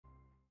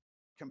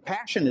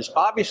Compassion is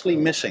obviously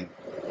missing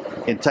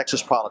in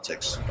Texas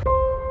politics.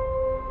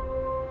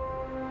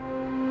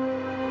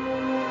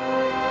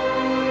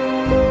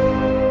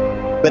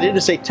 But it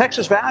is a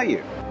Texas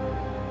value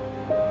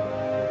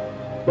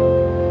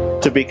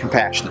to be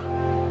compassionate.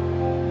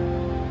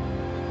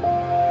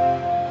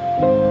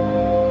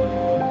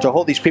 To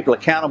hold these people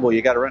accountable,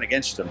 you got to run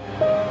against them.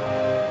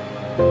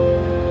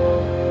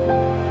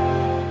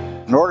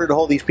 In order to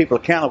hold these people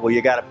accountable,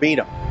 you got to beat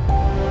them.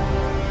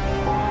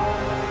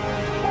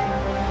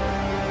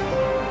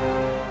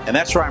 And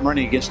that's why I'm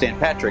running against Dan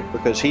Patrick,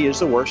 because he is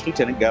the worst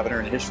lieutenant governor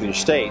in the history of the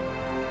state.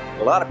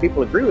 A lot of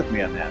people agree with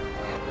me on that.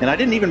 And I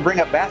didn't even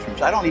bring up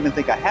bathrooms. I don't even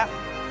think I have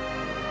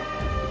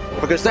to.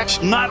 Because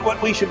that's not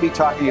what we should be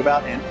talking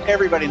about, and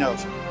everybody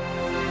knows it.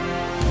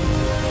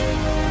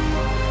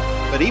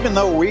 But even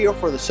though we are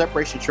for the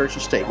separation of church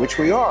and state, which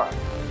we are,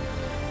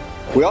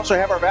 we also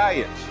have our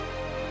values.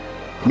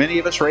 Many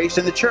of us raised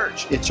in the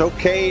church. It's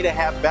okay to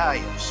have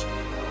values.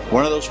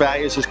 One of those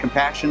values is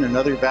compassion,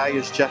 another value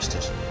is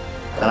justice.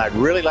 And I'd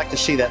really like to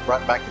see that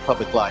brought back to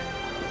public life.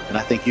 And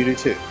I think you do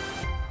too.